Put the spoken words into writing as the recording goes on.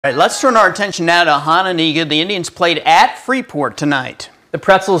All right, let's turn our attention now to Hononegah. The Indians played at Freeport tonight. The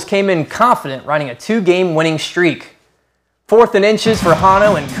Pretzels came in confident, riding a 2-game winning streak. 4th and inches for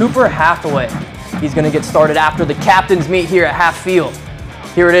Hono and Cooper Hathaway. He's going to get started after the captains meet here at half field.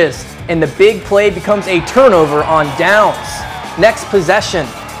 Here it is, and the big play becomes a turnover on downs. Next possession,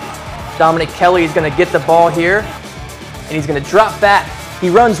 Dominic Kelly is going to get the ball here, and he's going to drop back.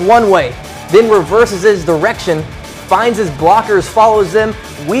 He runs one way, then reverses his direction, finds his blockers, follows them,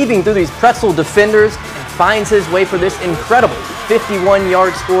 weaving through these Pretzel defenders, and finds his way for this incredible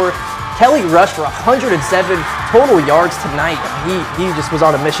 51-yard score. Kelly rushed for 107 total yards tonight. He just was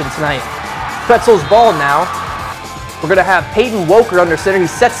on a mission tonight. Pretzel's ball now. We're going to have Peyton Woker under center. He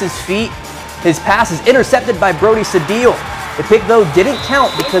sets his feet. His pass is intercepted by Brody Sedil. The pick, though, didn't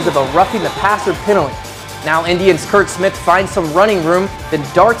count because of a roughing the passer penalty. Now Indians' Kurt Smith finds some running room, then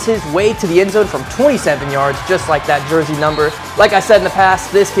darts his way to the end zone from 27 yards, just like that jersey number. Like I said in the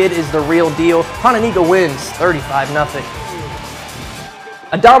past, this kid is the real deal. Hononegah wins 35-0.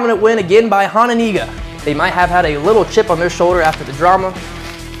 A dominant win again by Hononegah. They might have had a little chip on their shoulder after the drama.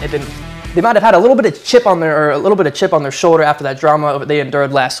 They might have had a little bit of chip on their shoulder after that drama they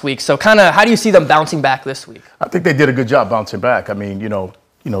endured last week. So kind of, how do you see them bouncing back this week? I think they did a good job bouncing back. I mean, you know,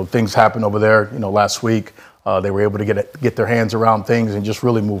 things happened over there, last week. They were able to get their hands around things and just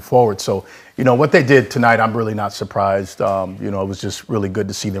really move forward. So, what they did tonight, I'm really not surprised. It was just really good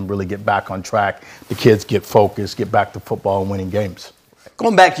to see them really get back on track. The kids get focused, get back to football and winning games.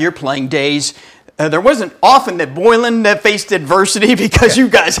 Going back to your playing days, there wasn't often that Boylan faced adversity because you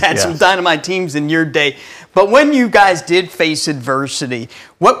guys had some dynamite teams in your day. But when you guys did face adversity,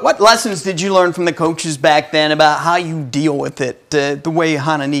 what lessons did you learn from the coaches back then about how you deal with it, the way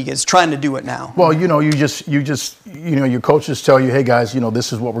Hononegah is trying to do it now? Well, your coaches tell you, hey guys,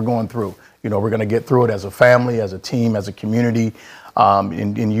 this is what we're going through. We're going to get through it as a family, as a team, as a community.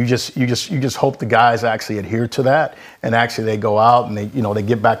 And you just hope the guys actually adhere to that, and actually they go out and they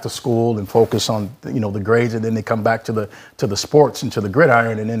get back to school and focus on the grades, and then they come back to the sports and to the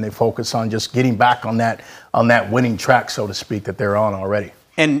gridiron, and then they focus on just getting back on that winning track, so to speak, that they're on already.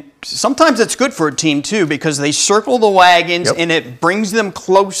 And sometimes it's good for a team too, because they circle the wagons and it brings them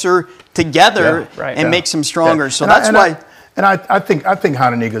closer together and makes them stronger. So that's why. And I think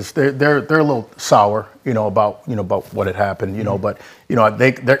Hononegah's they're a little sour, about what had happened, but I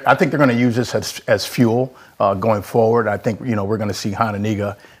think they're going to use this as fuel going forward. I think we're going to see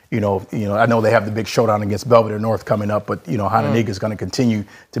Hononegah. I know they have the big showdown against Belvedere North coming up, but Hononegah is going to continue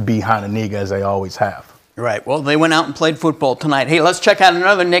to be Hononegah as they always have. Right. Well, they went out and played football tonight. Hey, let's check out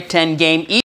another Nick 10 game.